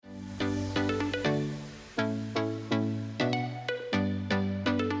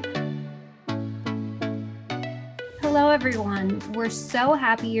Hello, everyone. We're so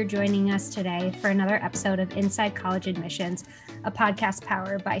happy you're joining us today for another episode of Inside College Admissions, a podcast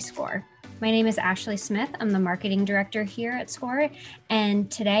powered by SCORE. My name is Ashley Smith. I'm the marketing director here at SCORE, and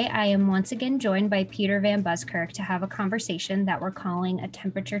today I am once again joined by Peter Van Buskirk to have a conversation that we're calling a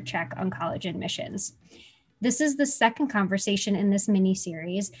temperature check on college admissions. This is the second conversation in this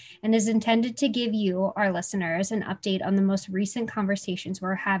mini-series and is intended to give you, our listeners, an update on the most recent conversations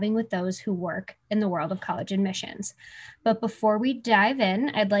we're having with those who work in the world of college admissions. But before we dive in,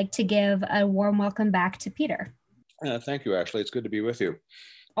 I'd like to give a warm welcome back to Peter. Thank you, Ashley. It's good to be with you.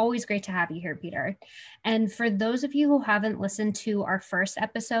 Always great to have you here, Peter. And for those of you who haven't listened to our first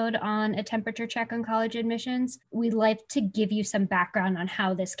episode on a temperature check on college admissions, we'd like to give you some background on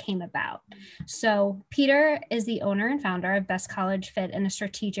how this came about. So Peter is the owner and founder of Best College Fit and a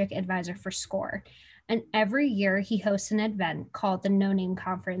strategic advisor for SCORE. And every year he hosts an event called the No Name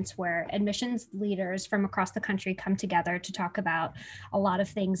Conference, where admissions leaders from across the country come together to talk about a lot of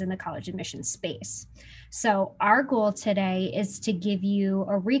things in the college admissions space. So our goal today is to give you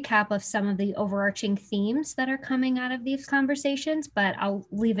a recap of some of the overarching themes that are coming out of these conversations, but I'll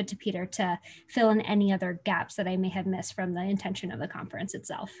leave it to Peter to fill in any other gaps that I may have missed from the intention of the conference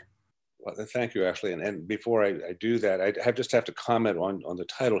itself. Well, thank you, Ashley. And before I do that, I just have to comment on the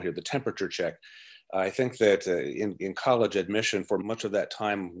title here, the temperature check. I think that in college admission, for much of that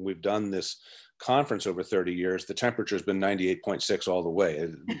time we've done this conference over 30 years, the temperature has been 98.6 all the way,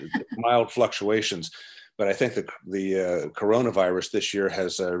 mild fluctuations. But I think the coronavirus this year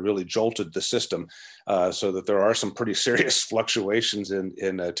has really jolted the system so that there are some pretty serious fluctuations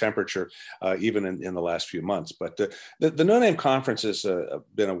in temperature, even in the last few months. But the No Name Conference has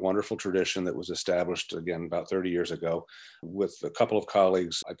been a wonderful tradition that was established, again, about 30 years ago. With a couple of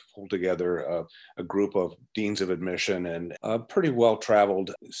colleagues, I pulled together a group of deans of admission and pretty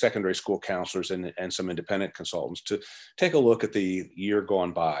well-traveled secondary school counselors and some independent consultants to take a look at the year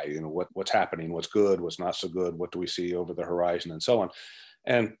gone by, what's happening, what's good, what's not so good, what do we see over the horizon, and so on.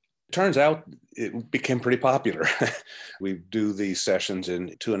 And it turns out it became pretty popular. We do these sessions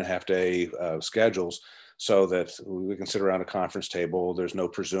in 2.5-day schedules so that we can sit around a conference table. There's no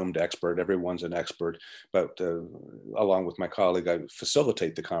presumed expert. Everyone's an expert. But along with my colleague, I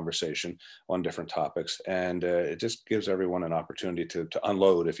facilitate the conversation on different topics. And it just gives everyone an opportunity to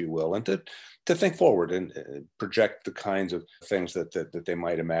unload, if you will, and to think forward and project the kinds of things that they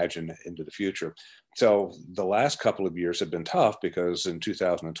might imagine into the future. So the last couple of years have been tough because in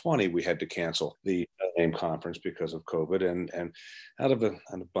 2020, we had to cancel the name conference because of COVID. And out of an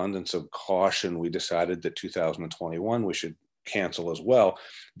abundance of caution, we decided that 2021, we should cancel as well.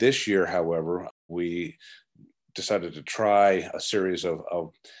 This year, however, we decided to try a series of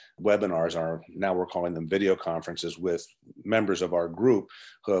webinars, now we're calling them video conferences, with members of our group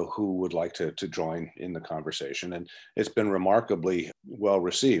who would like to join in the conversation. And it's been remarkably well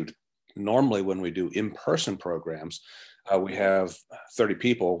received. Normally, when we do in-person programs, we have 30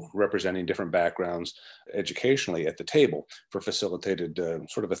 people representing different backgrounds educationally at the table for facilitated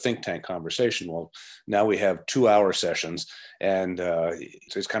sort of a think tank conversation. Well, now we have 2-hour sessions, and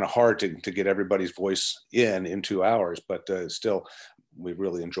it's kind of hard to get everybody's voice in 2 hours, but still, we've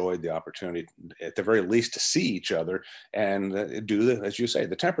really enjoyed the opportunity, at the very least, to see each other and do, as you say,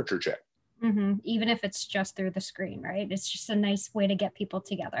 the temperature check. Mm-hmm. Even if it's just through the screen, right? It's just a nice way to get people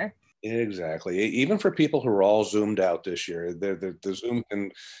together. Exactly. Even for people who are all Zoomed out this year, the Zoom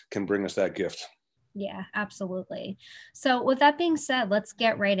can bring us that gift. Yeah, absolutely. So with that being said, let's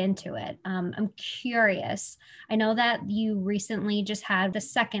get right into it. I'm curious. I know that you recently just had the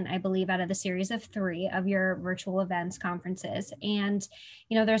second, I believe, out of the series of 3 of your virtual events conferences. And,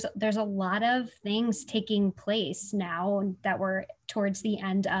 there's a lot of things taking place now that we're towards the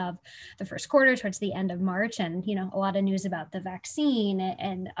end of the first quarter, towards the end of March, and, a lot of news about the vaccine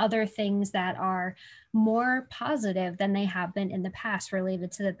and other things that are more positive than they have been in the past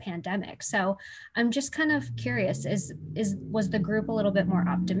related to the pandemic. So I'm just kind of curious, was the group a little bit more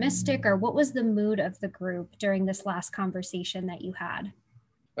optimistic, or what was the mood of the group during this last conversation that you had?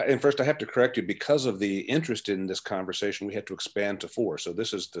 And first, I have to correct you. Because of the interest in this conversation, we had to expand to 4. So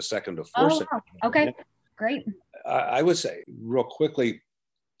this is the second of 4. Oh, wow. Okay, great. I would say real quickly,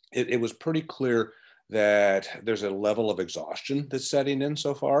 it was pretty clear that there's a level of exhaustion that's setting in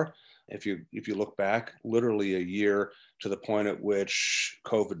so far. If you look back, literally a year to the point at which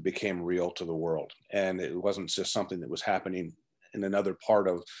COVID became real to the world. And it wasn't just something that was happening in another part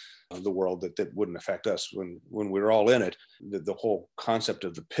of the world that wouldn't affect us. When we were all in it, the whole concept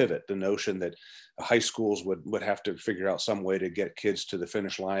of the pivot, the notion that high schools would have to figure out some way to get kids to the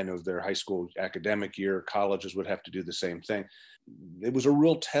finish line of their high school academic year, colleges would have to do the same thing. It was a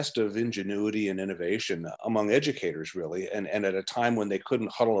real test of ingenuity and innovation among educators, really, and at a time when they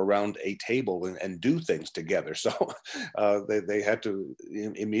couldn't huddle around a table and do things together. So they had to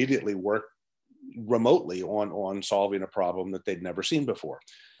immediately work remotely on solving a problem that they'd never seen before.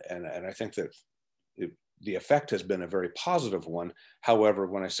 And I think that the effect has been a very positive one. However,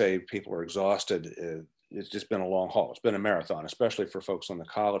 when I say people are exhausted, it's just been a long haul. It's been a marathon, especially for folks on the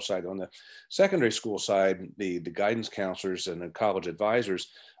college side. On the secondary school side, the guidance counselors and the college advisors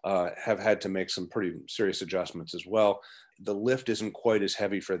have had to make some pretty serious adjustments as well. The lift isn't quite as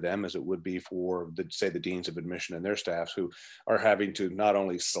heavy for them as it would be for, say, the deans of admission and their staffs, who are having to not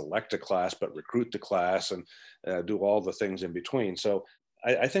only select a class, but recruit the class and do all the things in between. So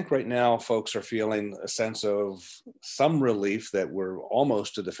I think right now folks are feeling a sense of some relief that we're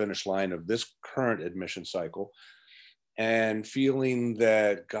almost to the finish line of this current admission cycle, and feeling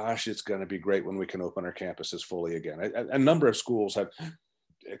that, gosh, it's going to be great when we can open our campuses fully again. A number of schools have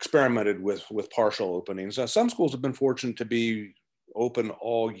experimented with partial openings. Some schools have been fortunate to be open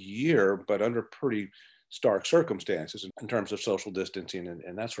all year, but under pretty stark circumstances in terms of social distancing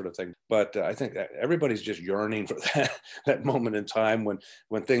and that sort of thing. But I think everybody's just yearning for that moment in time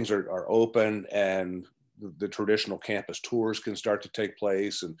when things are open and the traditional campus tours can start to take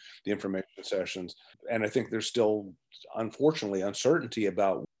place and the information sessions. And I think there's still, unfortunately, uncertainty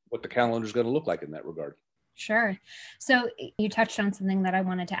about what the calendar is going to look like in that regard. Sure. So you touched on something that I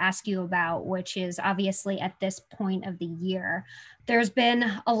wanted to ask you about, which is obviously at this point of the year, there's been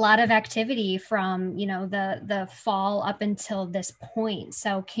a lot of activity from, the fall up until this point.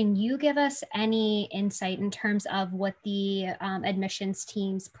 So can you give us any insight in terms of what the admissions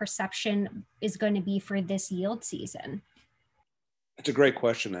team's perception is going to be for this yield season? It's a great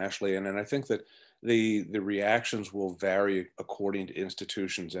question, Ashley. And I think that the reactions will vary according to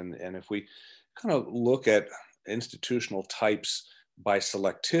institutions. And if we kind of look at institutional types by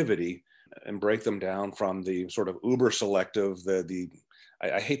selectivity and break them down from the sort of uber selective,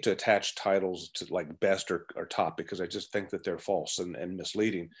 I hate to attach titles to like best or top, because I just think that they're false and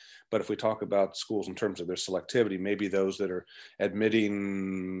misleading. But if we talk about schools in terms of their selectivity, maybe those that are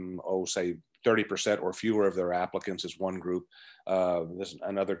admitting, say 30% or fewer of their applicants is one group.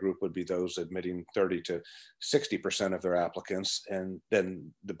 Another group would be those admitting 30 to 60% of their applicants. And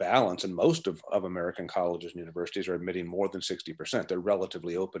then the balance, and most of American colleges and universities are admitting more than 60%. They're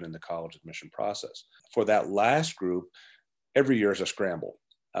relatively open in the college admission process. For that last group, every year is a scramble.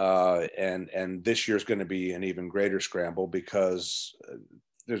 And this year is going to be an even greater scramble, because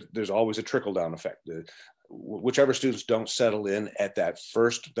there's always a trickle-down effect. Whichever students don't settle in at that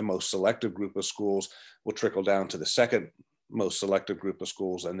first, the most selective group of schools, will trickle down to the second most selective group of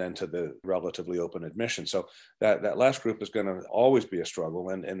schools, and then to the relatively open admission. So that last group is going to always be a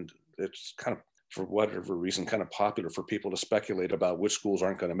struggle. And it's kind of, for whatever reason, kind of popular for people to speculate about which schools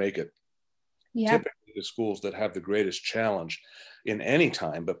aren't going to make it. Yeah. Typically, the schools that have the greatest challenge in any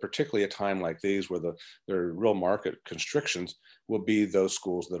time, but particularly a time like these where there are real market constrictions, will be those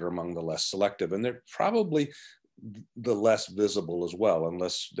schools that are among the less selective. And they're probably the less visible as well,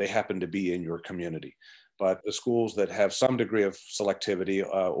 unless they happen to be in your community. But the schools that have some degree of selectivity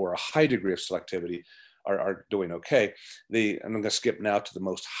or a high degree of selectivity are doing okay. I'm going to skip now to the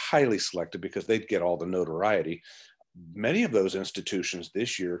most highly selective, because they'd get all the notoriety. Many of those institutions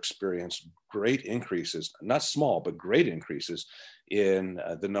this year experienced great increases, not small, but great increases in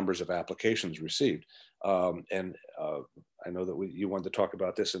the numbers of applications received. And I know that you wanted to talk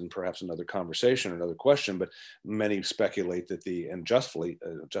about this in perhaps another conversation or another question, but many speculate that and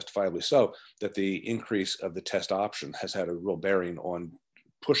justifiably so, that the increase of the test option has had a real bearing on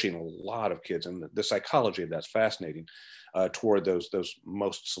pushing a lot of kids, and the psychology of that's fascinating, toward those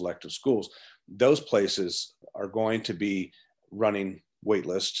most selective schools. Those places are going to be running wait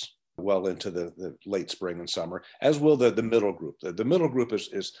lists well into the late spring and summer, as will the middle group. The middle group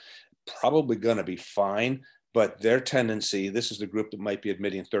is probably going to be fine, but their tendency, this is the group that might be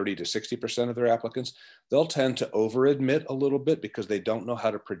admitting 30 to 60% of their applicants, they'll tend to over admit a little bit because they don't know how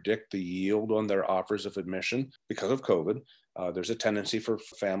to predict the yield on their offers of admission because of COVID. There's a tendency for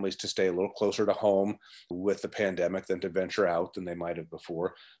families to stay a little closer to home with the pandemic than to venture out than they might have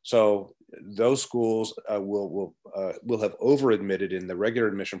before. So those schools will have over admitted in the regular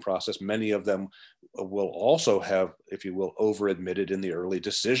admission process. Many of them will also have, if you will, over admitted in the early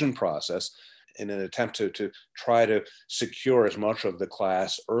decision process. in an attempt to try to secure as much of the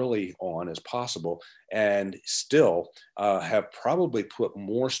class early on as possible, and still have probably put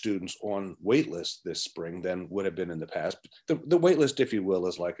more students on wait lists this spring than would have been in the past. The wait list, if you will,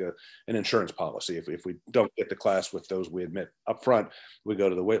 is like an insurance policy. If we don't get the class with those we admit up front, we go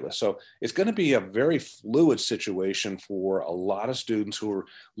to the wait list. So it's going to be a very fluid situation for a lot of students who are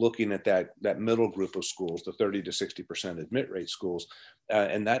looking at that middle group of schools, the 30 to 60% admit rate schools.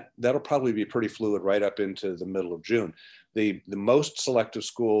 And that'll probably be pretty fluid right up into the middle of June. The most selective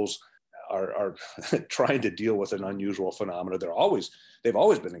schools are trying to deal with an unusual phenomenon. They've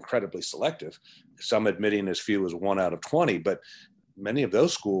always been incredibly selective, some admitting as few as 1 out of 20, but many of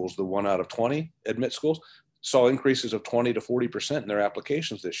those schools, the 1 out of 20 admit schools, saw increases of 20 to 40% in their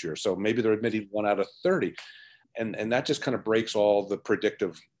applications this year. So maybe they're admitting 1 out of 30. And that just kind of breaks all the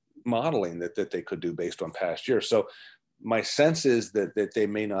predictive modeling that they could do based on past years. So my sense is that they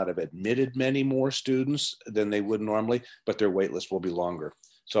may not have admitted many more students than they would normally, but their wait list will be longer.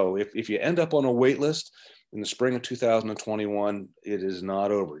 So if you end up on a wait list in the spring of 2021, it is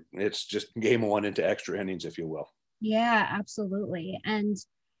not over. It's just game on into extra innings, if you will. Yeah, absolutely. And,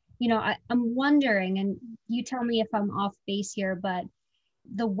 I'm wondering, and you tell me if I'm off base here, but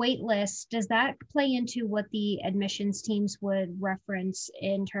the wait list, does that play into what the admissions teams would reference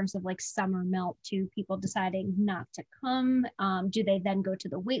in terms of like summer melt to people deciding not to come? Do they then go to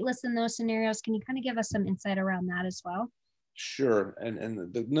the wait list in those scenarios? Can you kind of give us some insight around that as well? Sure.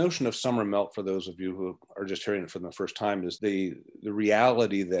 And the notion of summer melt, for those of you who are just hearing it for the first time, is the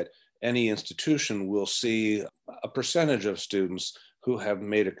reality that any institution will see a percentage of students who have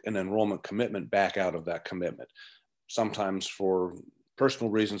made an enrollment commitment back out of that commitment, sometimes for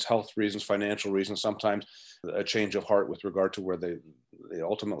personal reasons, health reasons, financial reasons, sometimes a change of heart with regard to where they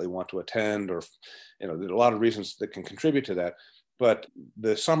ultimately want to attend, or there's a lot of reasons that can contribute to that. But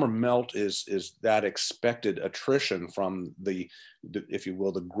the summer melt is that expected attrition from the if you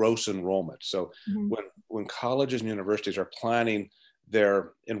will, the gross enrollment. So when colleges and universities are planning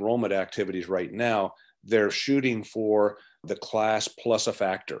their enrollment activities right now, they're shooting for the class plus a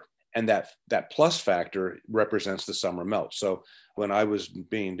factor. And that plus factor represents the summer melt. So when I was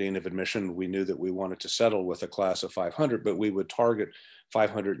being dean of admission, we knew that we wanted to settle with a class of 500, but we would target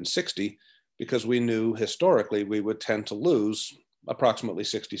 560 because we knew historically we would tend to lose approximately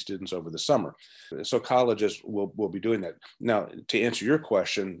 60 students over the summer. So colleges will be doing that. Now, to answer your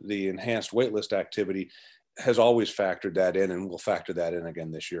question, the enhanced waitlist activity has always factored that in and will factor that in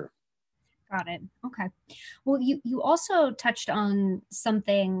again this year. Got it. Okay. Well, you also touched on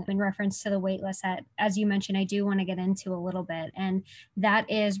something in reference to the waitlist that, as you mentioned, I do want to get into a little bit, and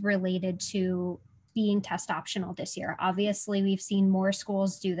that is related to being test optional this year. Obviously, we've seen more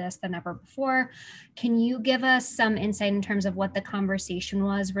schools do this than ever before. Can you give us some insight in terms of what the conversation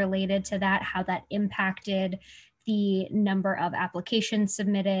was related to that, how that impacted the number of applications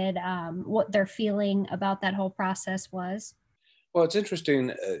submitted, what their feeling about that whole process was? Well, it's interesting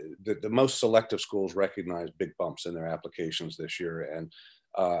that the most selective schools recognize big bumps in their applications this year. And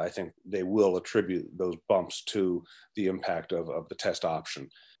I think they will attribute those bumps to the impact of the test option.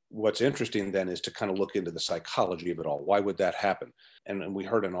 What's interesting then is to kind of look into the psychology of it all. Why would that happen? And we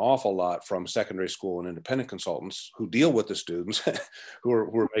heard an awful lot from secondary school and independent consultants who deal with the students who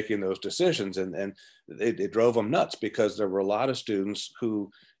are making those decisions. And it drove them nuts because there were a lot of students who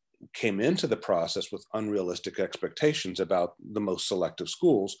came into the process with unrealistic expectations about the most selective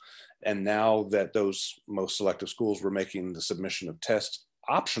schools. And now that those most selective schools were making the submission of tests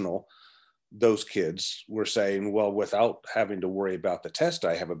optional, those kids were saying, well, without having to worry about the test,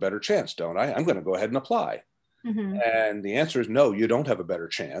 I have a better chance, don't I? I'm going to go ahead and apply. Mm-hmm. And the answer is no, you don't have a better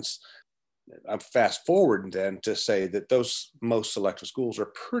chance. I'm fast forward then to say that those most selective schools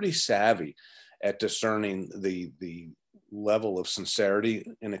are pretty savvy at discerning the level of sincerity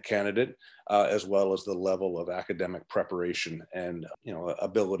in a candidate, as well as the level of academic preparation and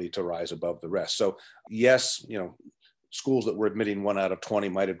ability to rise above the rest. So yes, schools that were admitting 1 out of 20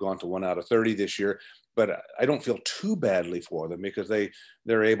 might have gone to 1 out of 30 this year, but I don't feel too badly for them because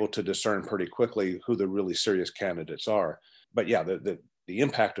they're able to discern pretty quickly who the really serious candidates are. But yeah, the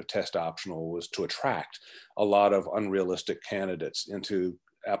impact of test optional was to attract a lot of unrealistic candidates into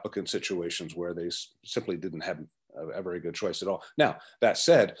applicant situations where they simply didn't have a very good choice at all. Now, that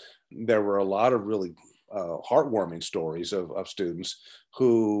said, there were a lot of really heartwarming stories of students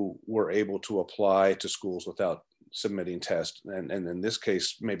who were able to apply to schools without submitting tests. And in this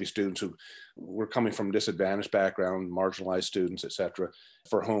case, maybe students who were coming from disadvantaged background, marginalized students, et cetera,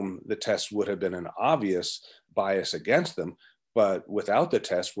 for whom the test would have been an obvious bias against them. But without the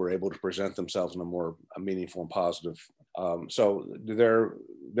test, were able to present themselves in a more meaningful and positive So there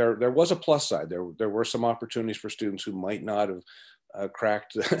was a plus side. There were some opportunities for students who might not have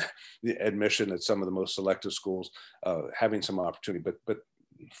cracked the admission at some of the most selective schools, having some opportunity. But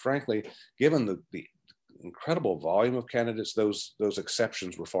frankly, given the incredible volume of candidates, those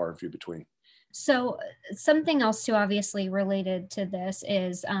exceptions were far and few between. So something else too, obviously related to this,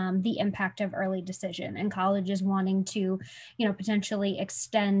 is the impact of early decision and colleges wanting to, potentially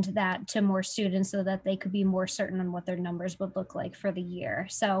extend that to more students so that they could be more certain on what their numbers would look like for the year.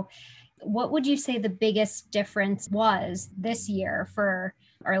 So what would you say the biggest difference was this year for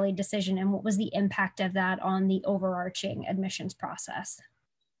early decision, and what was the impact of that on the overarching admissions process?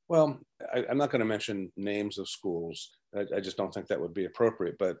 Well, I'm not going to mention names of schools. I just don't think that would be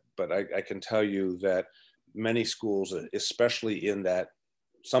appropriate. But I can tell you that many schools, especially in that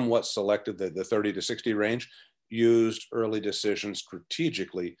somewhat selected, the 30 to 60 range, used early decision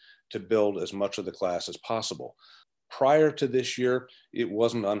strategically to build as much of the class as possible. Prior to this year, it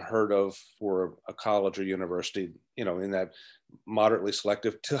wasn't unheard of for a college or university, in that moderately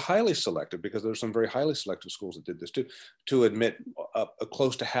selective to highly selective, because there's some very highly selective schools that did this too, to admit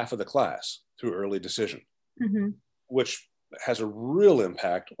close to half of the class through early decision, which has a real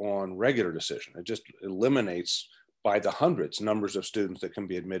impact on regular decision. It just eliminates by the hundreds numbers of students that can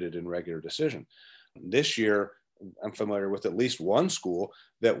be admitted in regular decision. This year, I'm familiar with at least one school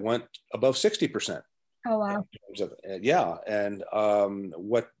that went above 60%. Oh, wow. Yeah. And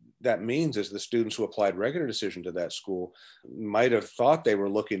what that means is the students who applied regular decision to that school might have thought they were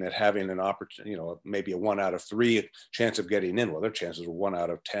looking at having an opportunity, maybe a 1 out of 3 chance of getting in. Well, their chances were 1 out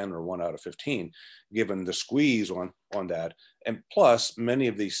of 10 or 1 out of 15, given the squeeze on that. And plus, many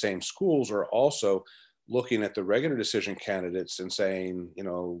of these same schools are also looking at the regular decision candidates and saying,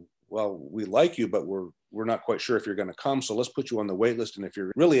 well, we like you, but we're not quite sure if you're going to come. So let's put you on the wait list. And if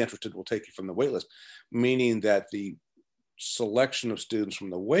you're really interested, we'll take you from the wait list, meaning that the selection of students from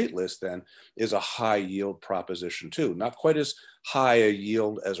the wait list then is a high yield proposition too. Not quite as high a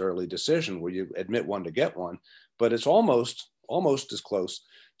yield as early decision, where you admit one to get one, but it's almost as close.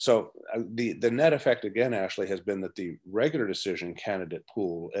 So the net effect, again, Ashley, has been that the regular decision candidate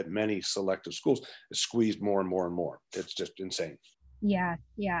pool at many selective schools is squeezed more and more and more. It's just insane. Yeah,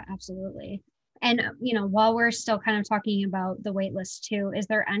 absolutely. And, while we're still kind of talking about the wait list too, is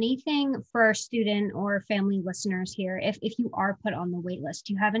there anything for student or family listeners here, if you are put on the wait list,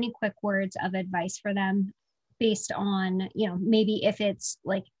 do you have any quick words of advice for them based on, maybe if it's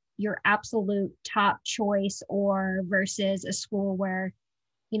like your absolute top choice or versus a school where,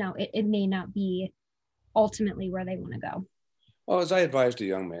 it may not be ultimately where they want to go? Well, as I advised a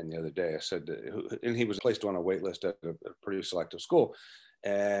young man the other day, I said, and he was placed on a wait list at a pretty selective school.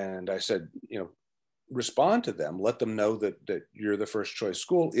 And I said, respond to them, let them know that you're the first choice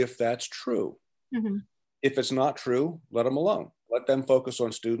school if that's true. If it's not true, let them alone. Let them focus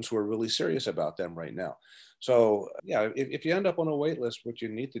on students who are really serious about them right now. So yeah, if you end up on a wait list, what you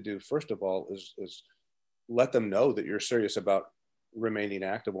need to do, first of all, is let them know that you're serious about remaining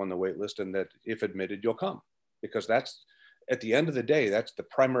active on the wait list, and that if admitted, you'll come. Because that's, at the end of the day, that's the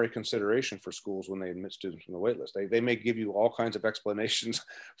primary consideration for schools when they admit students from the wait list. They may give you all kinds of explanations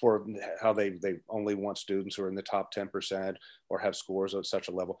for how they only want students who are in the top 10% or have scores at such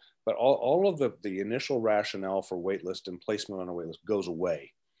a level. But all of the initial rationale for wait list and placement on a wait list goes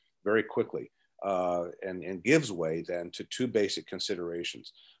away very quickly, and gives way then to two basic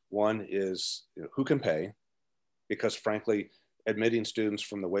considerations. One is, who can pay, because frankly, admitting students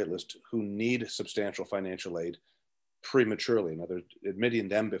from the wait list who need substantial financial aid prematurely, in other words, admitting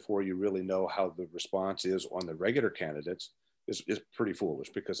them before you really know how the response is on the regular candidates is pretty foolish,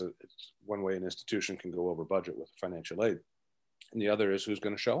 because it's one way an institution can go over budget with financial aid. And the other is who's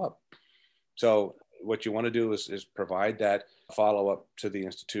going to show up. So what you want to do is provide that follow-up to the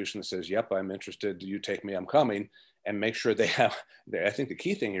institution that says, yep, I'm interested. Do you take me? I'm coming. And make sure they have, I think the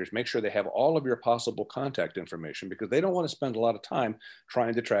key thing here is make sure they have all of your possible contact information, because they don't want to spend a lot of time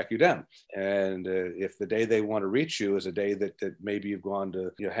trying to track you down. And if the day they want to reach you is a day that maybe you've gone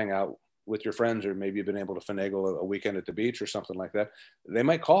to hang out with your friends, or maybe you've been able to finagle a weekend at the beach or something like that, they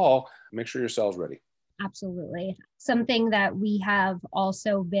might call. Make sure your cell's ready. Absolutely. Something that we have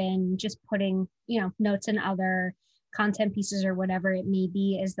also been just putting, notes in other content pieces or whatever it may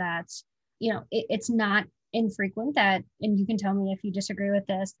be, is that, it's not infrequent that, and you can tell me if you disagree with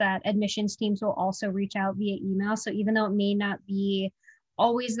this, that admissions teams will also reach out via email. So even though it may not be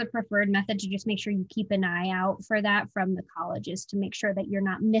always the preferred method, to just make sure you keep an eye out for that from the colleges to make sure that you're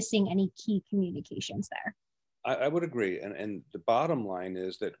not missing any key communications there. I would agree. And the bottom line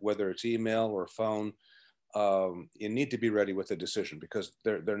is that whether it's email or phone, you need to be ready with a decision, because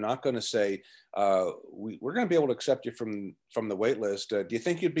they're not going to say, we're going to be able to accept you from the wait list. Do you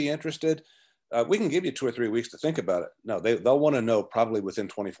think you'd be interested? We can give you 2 or 3 weeks to think about it. No, they'll want to know probably within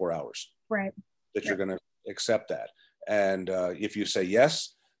 24 hours, right, that you're going to accept that. And if you say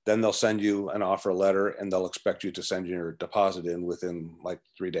yes, then they'll send you an offer letter, and they'll expect you to send your deposit in within like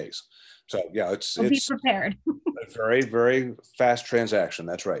 3 days. So yeah, it's be prepared. a very, very fast transaction.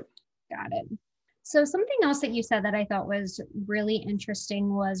 That's right. Got it. So something else that you said that I thought was really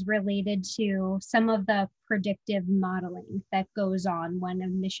interesting was related to some of the predictive modeling that goes on when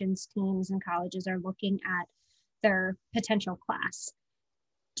admissions teams and colleges are looking at their potential class.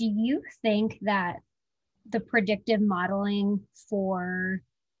 Do you think that the predictive modeling for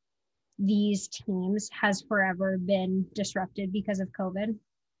these teams has forever been disrupted because of COVID?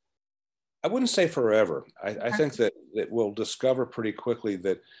 I wouldn't say forever. I think that we'll discover pretty quickly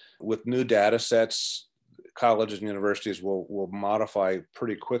that with new data sets, colleges and universities will modify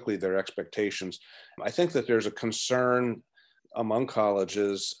pretty quickly their expectations. I think that there's a concern among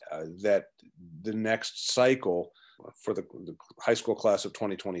colleges that the next cycle for the high school class of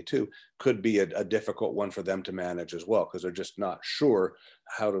 2022 could be a difficult one for them to manage as well, because they're just not sure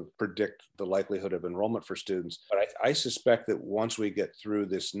how to predict the likelihood of enrollment for students. But I suspect that once we get through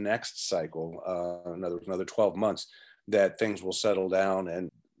this next cycle, another 12 months, that things will settle down, and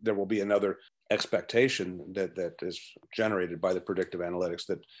there will be another expectation that is generated by the predictive analytics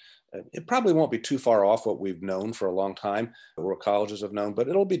that it probably won't be too far off what we've known for a long time, or what colleges have known, but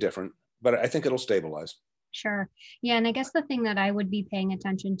it'll be different. But I think it'll stabilize. Sure. Yeah. And I guess the thing that I would be paying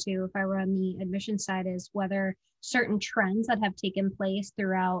attention to if I were on the admission side is whether certain trends that have taken place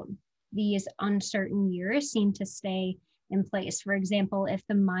throughout these uncertain years seem to stay in place. For example, if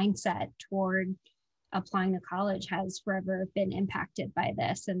the mindset toward applying to college has forever been impacted by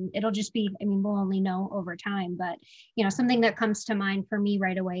this, and it'll just be, I mean, we'll only know over time, but something that comes to mind for me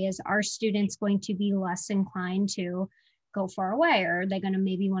right away is, are students going to be less inclined to go far away, or are they going to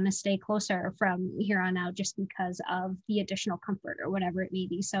maybe want to stay closer from here on out just because of the additional comfort or whatever it may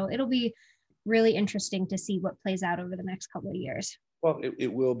be? So it'll be really interesting to see what plays out over the next couple of years. Well,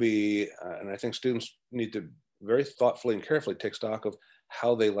 it will be, and I think students need to very thoughtfully and carefully take stock of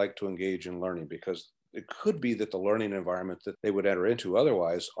how they like to engage in learning, because it could be that the learning environment that they would enter into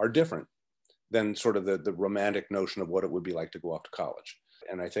otherwise are different than sort of the romantic notion of what it would be like to go off to college.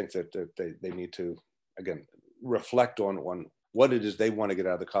 And I think that they need to, again, reflect on what it is they want to get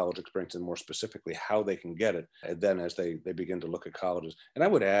out of the college experience, and more specifically how they can get it, and then as they begin to look at colleges. And I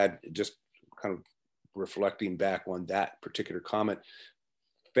would add, just kind of reflecting back on that particular comment,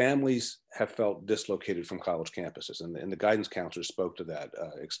 families have felt dislocated from college campuses, and the guidance counselors spoke to that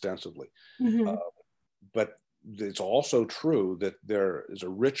extensively. Mm-hmm. But it's also true that there is a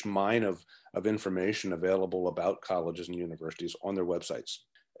rich mine of information available about colleges and universities on their websites.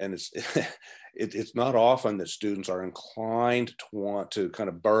 And it's not often that students are inclined to want to kind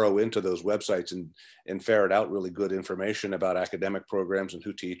of burrow into those websites and ferret out really good information about academic programs and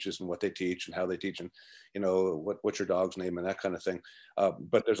who teaches and what they teach and how they teach, and what's your dog's name and that kind of thing.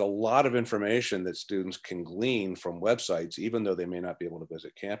 But there's a lot of information that students can glean from websites, even though they may not be able to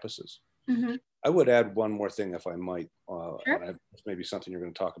visit campuses. Mm-hmm. I would add one more thing, if I might. Sure. And it's maybe something you're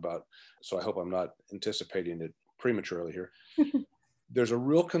going to talk about, so I hope I'm not anticipating it prematurely here. There's a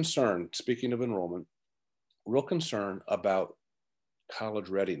real concern, speaking of enrollment, real concern about college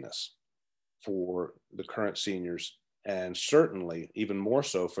readiness for the current seniors, and certainly even more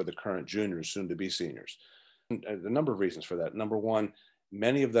so for the current juniors, soon to be seniors. And a number of reasons for that. Number one,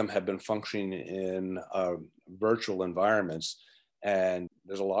 many of them have been functioning in virtual environments, and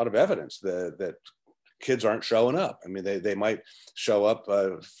there's a lot of evidence that kids aren't showing up. I mean, they might show up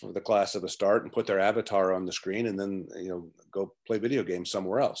for the class at the start and put their avatar on the screen, and then go play video games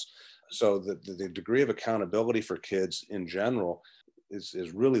somewhere else. So the degree of accountability for kids in general is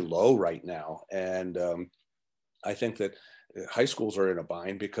really low right now. And I think that high schools are in a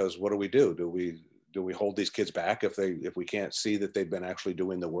bind, because what do? Do we hold these kids back if we can't see that they've been actually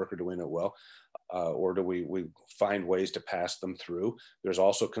doing the work or doing it well? Or do we find ways to pass them through? There's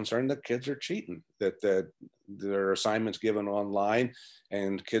also concern that kids are cheating, that there are assignments given online,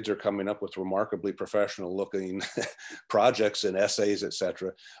 and kids are coming up with remarkably professional looking projects and essays, et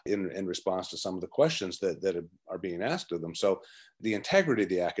cetera, in response to some of the questions that are being asked of them. So the integrity of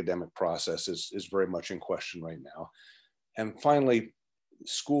the academic process is very much in question right now. And finally,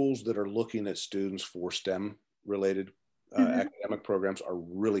 schools that are looking at students for STEM related academic programs are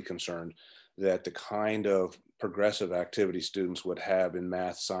really concerned that the kind of progressive activity students would have in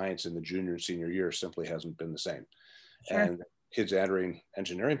math, science in the junior and senior year simply hasn't been the same. Sure. And kids entering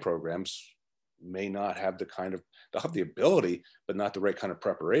engineering programs may not have they'll have the ability, but not the right kind of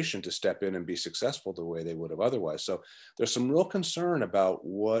preparation to step in and be successful the way they would have otherwise. So there's some real concern about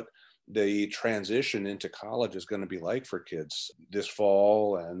what the transition into college is going to be like for kids this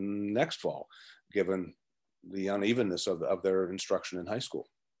fall and next fall, given the unevenness of their instruction in high school.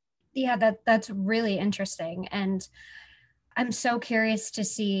 Yeah, that's really interesting. And I'm so curious to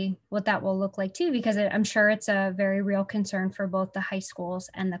see what that will look like too, because I'm sure it's a very real concern for both the high schools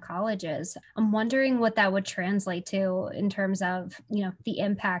and the colleges. I'm wondering what that would translate to in terms of, the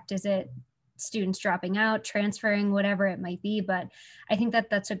impact. Is it students dropping out, transferring, whatever it might be? But I think that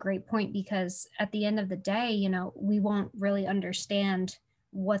that's a great point, because at the end of the day, we won't really understand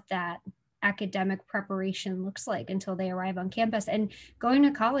what that academic preparation looks like until they arrive on campus. And going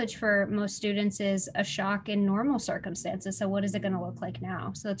to college for most students is a shock in normal circumstances. So what is it going to look like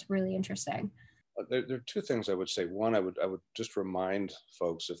now? So that's really interesting. There are two things I would say. One, I would just remind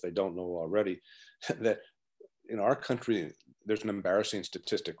folks, if they don't know already, that in our country, there's an embarrassing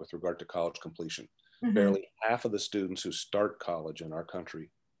statistic with regard to college completion. Mm-hmm. Barely half of the students who start college in our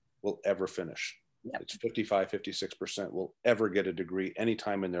country will ever finish. Yep. It's 56% will ever get a degree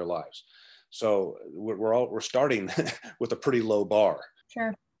anytime in their lives. So we're starting with a pretty low bar.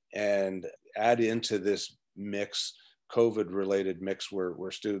 Sure. And add into this mix, COVID-related mix, where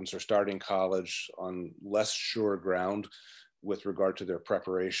students are starting college on less sure ground with regard to their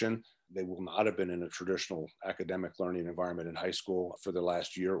preparation. They will not have been in a traditional academic learning environment in high school for the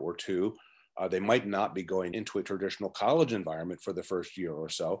last year or two. They might not be going into a traditional college environment for the first year or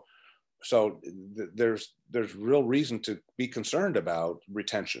so. So there's real reason to be concerned about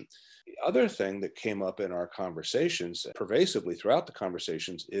retention. The other thing that came up in our conversations, pervasively throughout the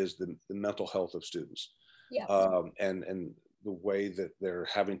conversations, is the mental health of students. Yeah. And the way that they're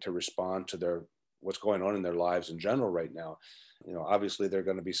having to respond to what's going on in their lives in general right now. Obviously there are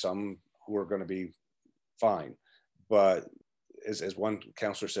going to be some who are going to be fine, but as one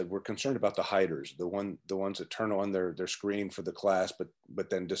counselor said, we're concerned about the hiders, the ones that turn on their screen for the class, but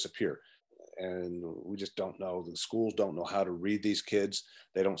then disappear. And we just don't know. The schools don't know how to read these kids.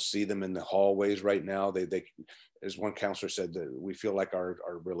 They don't see them in the hallways right now. They as one counselor said, that we feel like our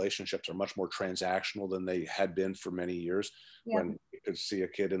relationships are much more transactional than they had been for many years. Yeah. When you could see a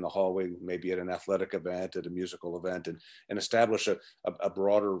kid in the hallway, maybe at an athletic event, at a musical event, and establish a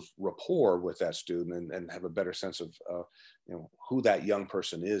broader rapport with that student and have a better sense of who that young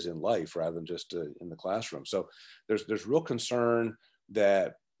person is in life rather than just in the classroom. So there's real concern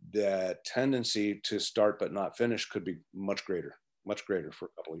that tendency to start but not finish could be much greater for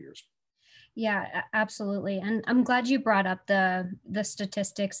a couple of years. Yeah, absolutely. And I'm glad you brought up the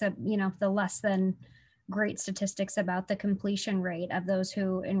statistics of, the less than great statistics about the completion rate of those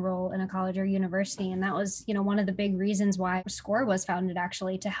who enroll in a college or university. And that was, one of the big reasons why SCORE was founded,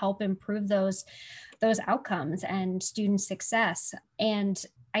 actually, to help improve those outcomes and student success. And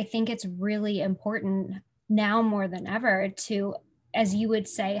I think it's really important now more than ever to, as you would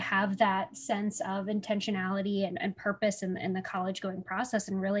say, have that sense of intentionality and purpose in the college going process,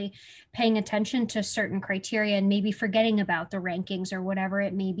 and really paying attention to certain criteria and maybe forgetting about the rankings or whatever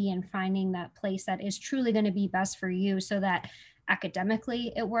it may be, and finding that place that is truly going to be best for you, so that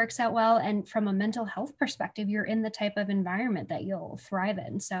academically it works out well, and from a mental health perspective, you're in the type of environment that you'll thrive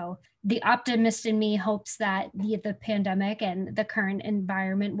in. So the optimist in me hopes that the pandemic and the current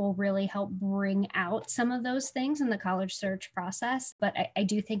environment will really help bring out some of those things in the college search process. But I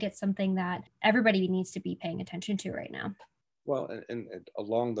do think it's something that everybody needs to be paying attention to right now. Well, and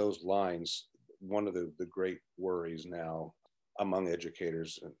along those lines, one of the great worries now among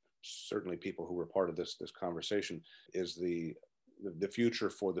educators, and certainly people who were part of this conversation, is the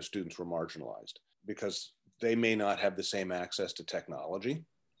future for the students who are marginalized, because they may not have the same access to technology.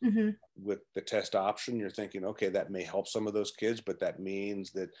 Mm-hmm. With the test option, you're thinking, okay, that may help some of those kids, but that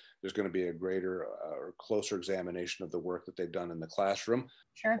means that there's going to be a greater or closer examination of the work that they've done in the classroom.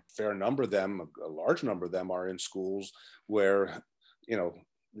 Sure. A large number of them are in schools where,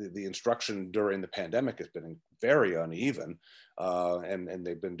 the instruction during the pandemic has been very uneven, and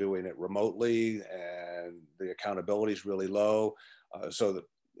they've been doing it remotely, and the accountability is really low. So that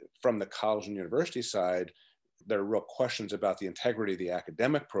from the college and university side, there are real questions about the integrity of the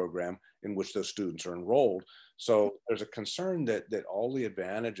academic program in which those students are enrolled. So there's a concern that all the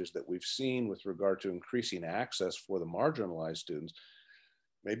advantages that we've seen with regard to increasing access for the marginalized students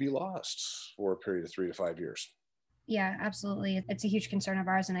may be lost for a period of 3 to 5 years. Yeah, absolutely. It's a huge concern of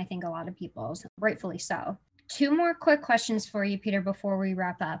ours, and I think a lot of people's, rightfully so. 2 more quick questions for you, Peter, before we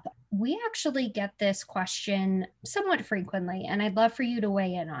wrap up. We actually get this question somewhat frequently, and I'd love for you to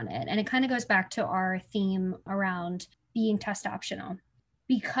weigh in on it. And it kind of goes back to our theme around being test optional.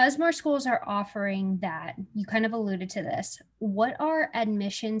 Because more schools are offering that, you kind of alluded to this, what are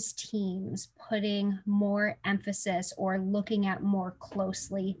admissions teams putting more emphasis or looking at more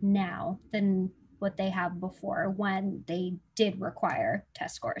closely now than what they have before when they did require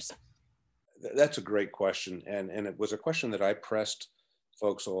test scores? That's a great question. And it was a question that I pressed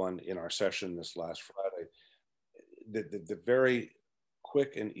folks on in our session this last Friday. The very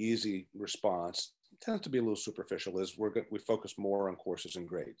quick and easy response tends to be a little superficial is we focus more on courses and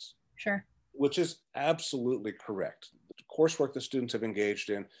grades. Sure. Which is absolutely correct. The coursework the students have engaged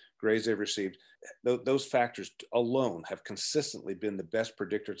in, grades they've received, those factors alone have consistently been the best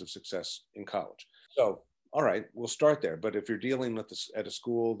predictors of success in college. So, all right, we'll start there. But if you're dealing with this at a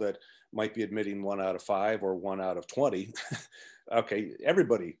school that might be admitting 1 out of 5 or 1 out of 20, okay,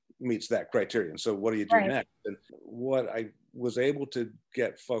 everybody meets that criterion. So what do you do Right. next? And what I was able to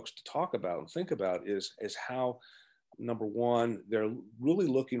get folks to talk about and think about is how, number one, they're really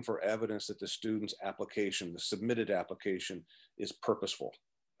looking for evidence that the student's application, the submitted application, is purposeful.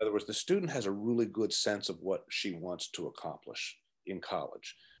 In other words, the student has a really good sense of what she wants to accomplish in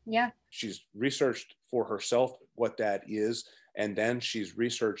college. Yeah. She's researched for herself what that is, and then she's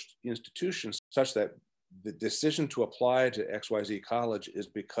researched institutions such that the decision to apply to XYZ college is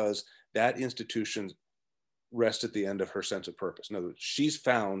because that institution rests at the end of her sense of purpose. In other words, she's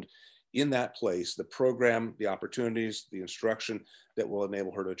found in that place the program, the opportunities, the instruction that will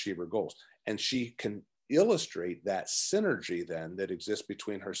enable her to achieve her goals. And she can illustrate that synergy then that exists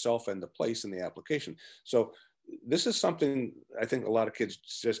between herself and the place in the application. So this is something I think a lot of kids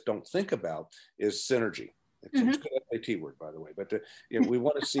just don't think about, is synergy. It's a good SAT word, by the way, but we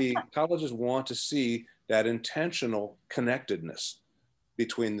want to see, colleges want to see that intentional connectedness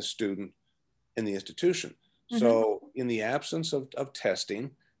between the student and the institution. So in the absence of testing,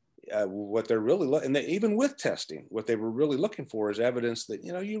 what they're really, even with testing, what they were really looking for is evidence that,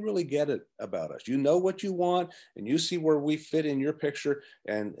 you really get it about us. You know what you want, and you see where we fit in your picture,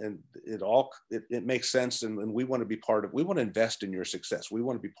 and it makes sense. And we want to be we want to invest in your success. We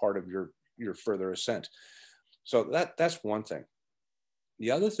want to be part of your further ascent. So that's one thing.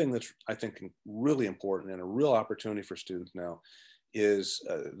 The other thing that's, I think, really important and a real opportunity for students now is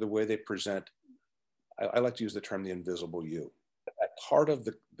the way they present. I like to use the term the invisible you. That part of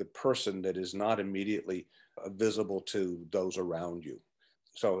the person that is not immediately visible to those around you.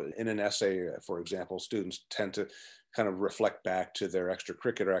 So in an essay, for example, students tend to kind of reflect back to their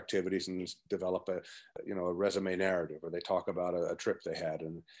extracurricular activities and develop a resume narrative, or they talk about a trip they had.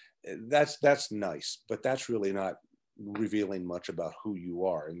 And that's nice, but that's really not revealing much about who you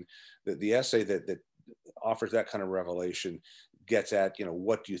are. And the essay that offers that kind of revelation gets at,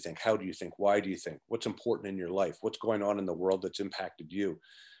 what do you think? How do you think? Why do you think? What's important in your life? What's going on in the world that's impacted you?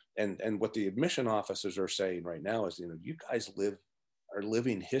 And what the admission officers are saying right now is, you guys are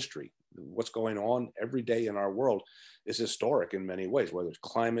living history. What's going on every day in our world is historic in many ways, whether it's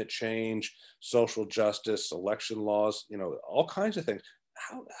climate change, social justice, election laws, all kinds of things.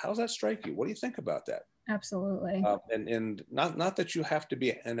 How does that strike you? What do you think about that? Absolutely. And not that you have to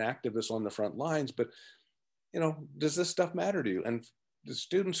be an activist on the front lines, but does this stuff matter to you? And the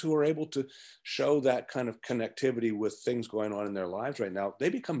students who are able to show that kind of connectivity with things going on in their lives right now, they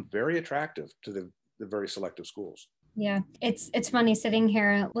become very attractive to the very selective schools. Yeah, it's funny sitting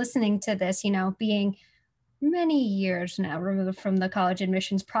here listening to this, being many years now removed from the college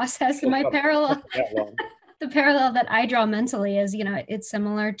admissions process. And my parallel, the parallel that I draw mentally is, it's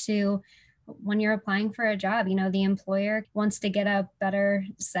similar to when you're applying for a job. The employer wants to get a better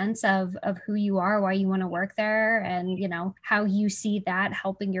sense of who you are, why you want to work there, and how you see that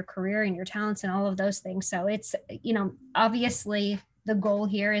helping your career and your talents and all of those things. So it's, obviously the goal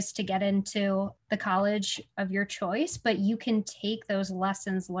here is to get into the college of your choice, but you can take those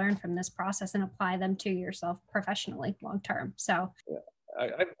lessons learned from this process and apply them to yourself professionally long term. So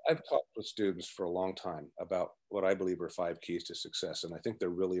I've talked with students for a long time about what I believe are 5 keys to success. And I think they're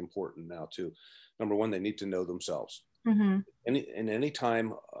really important now too. Number one, they need to know themselves. Any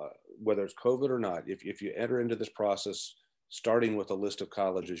time, whether it's COVID or not, if you enter into this process, starting with a list of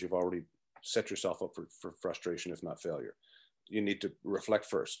colleges, you've already set yourself up for frustration, if not failure. You need to reflect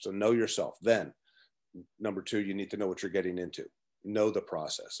first. So know yourself. Then, number 2, you need to know what you're getting into. Know the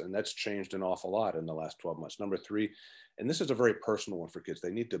process. And that's changed an awful lot in the last 12 months. Number 3, and this is a very personal one for kids,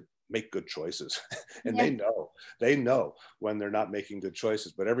 they need to make good choices. And they know when they're not making good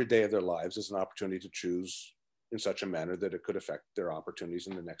choices, but every day of their lives is an opportunity to choose in such a manner that it could affect their opportunities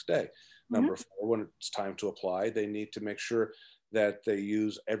in the next day. Number 4, when it's time to apply, they need to make sure that they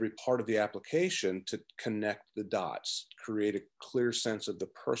use every part of the application to connect the dots, create a clear sense of the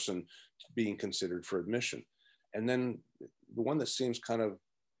person being considered for admission. And then the one that seems kind of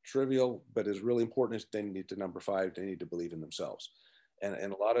trivial, but is really important is they need to, number 5, they need to believe in themselves.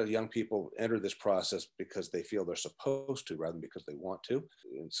 And a lot of young people enter this process because they feel they're supposed to rather than because they want to.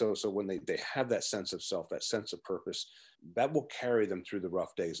 And so when they have that sense of self, that sense of purpose, that will carry them through the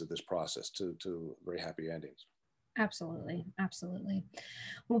rough days of this process to very happy endings. Absolutely. Absolutely.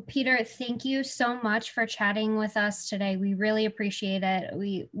 Well, Peter, thank you so much for chatting with us today. We really appreciate it.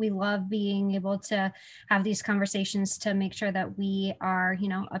 We love being able to have these conversations to make sure that we are,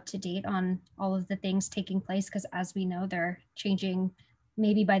 up to date on all of the things taking place, because as we know, they're changing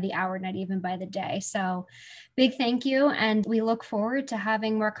maybe by the hour, not even by the day. So big thank you. And we look forward to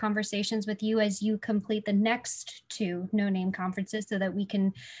having more conversations with you as you complete the next 2 No Name conferences so that we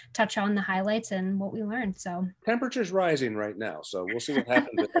can touch on the highlights and what we learned. So temperature's rising right now, so we'll see what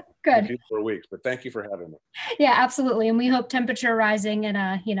happens Good. in a few more weeks, but thank you for having me. Yeah, absolutely. And we hope temperature rising in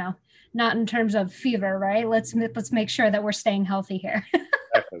a, not in terms of fever, right? Let's make sure that we're staying healthy here.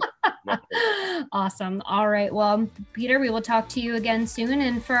 Exactly. Awesome. All right. Well, Peter, we will talk to you again soon.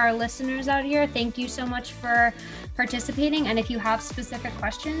 And for our listeners out here, thank you so much for participating. And if you have specific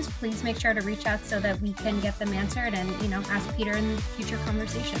questions, please make sure to reach out so that we can get them answered and, ask Peter in future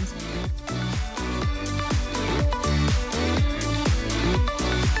conversations.